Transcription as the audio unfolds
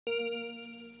I've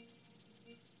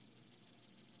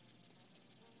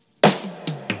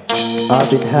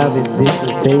been having this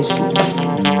sensation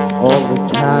all the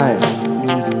time.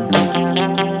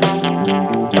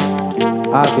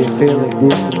 I've been feeling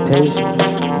this temptation,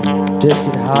 just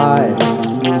get high.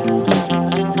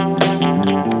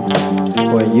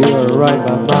 When you are right,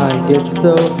 my mind gets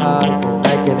so high, and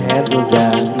I can handle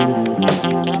that.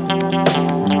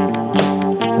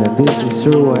 And this is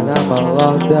true when I'm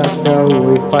alone, don't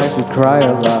know if I should cry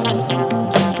or laugh.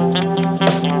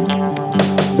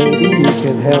 Maybe you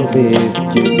can help me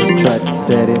if you just try to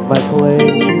set in my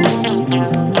place.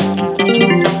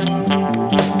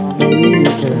 Maybe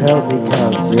you can help me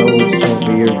cause you always show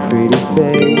me your pretty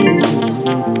face.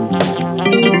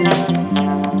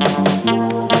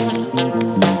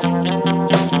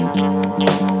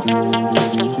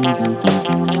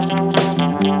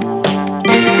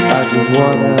 I just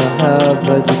wanna have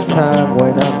a good time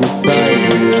when I'm beside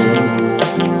you.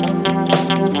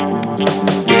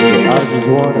 I just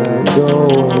wanna go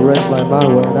and rest my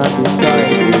mind when I'm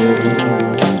beside you.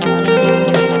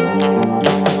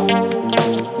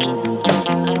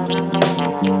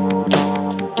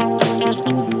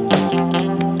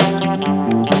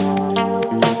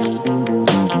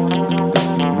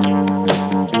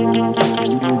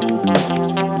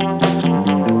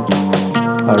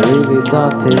 I really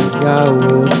don't think I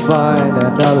will find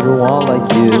another one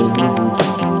like you.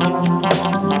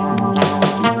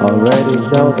 Already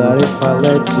know that if I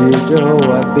let you go,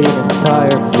 I've been a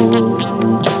tired fool.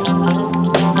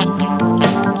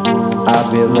 I've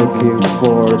been looking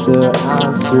for the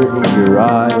answer in your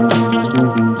eyes.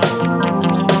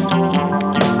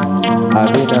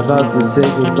 I've been about to say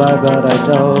goodbye, but I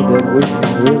know that we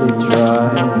can really try.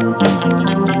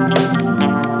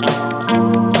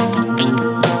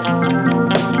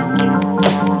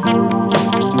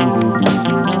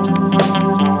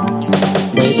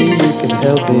 Maybe you can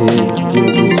help me, you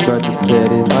just try to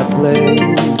set in my place.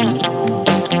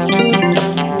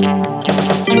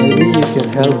 Maybe you can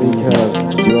help me cause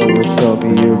you always show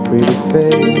me your pretty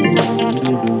face.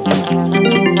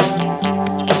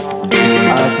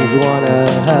 I just wanna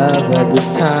have a good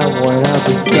time when I'm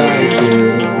beside you.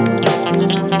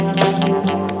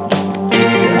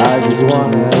 I just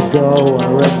wanna go and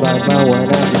rest my mind when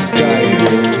I'm beside you.